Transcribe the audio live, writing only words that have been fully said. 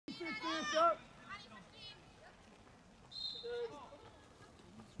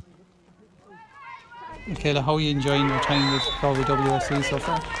Kayla, how are you enjoying your time with Galway WSC so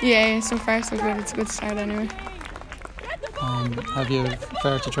far? Yeah, so far so good. It's a good start anyway. Have you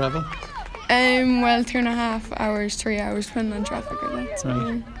far to travel? Well, 2.5 hours, 3 hours, depending on traffic or that. So,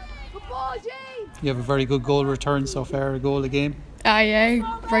 right. You have a very good goal return so far, a goal a game.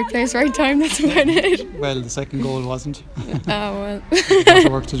 Yeah, right place, right time, that's about it. Well, the second goal wasn't. Well. Lots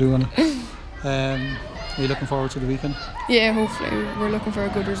of work to do on it. Are you looking forward to the weekend? Yeah, hopefully. We're looking for a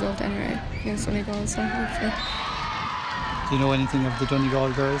good result anyway against Donegal, so hopefully. Do you know anything of the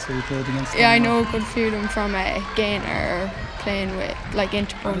Donegal girls who you played against? Yeah, I know a good few of them from Gainer, playing with like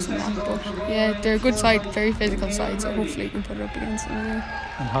Interpros and that. But yeah, they're a good side, very physical side, so hopefully you can put it up against them anyway.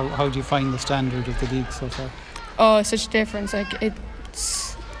 And how do you find the standard of the league so far? Oh, such a difference. Like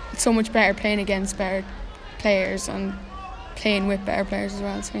it's so much better playing against better players and playing with better players as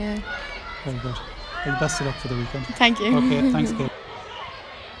well. So yeah. Very good. Well, best of luck for the weekend. Thank you. Okay, thanks, Kate.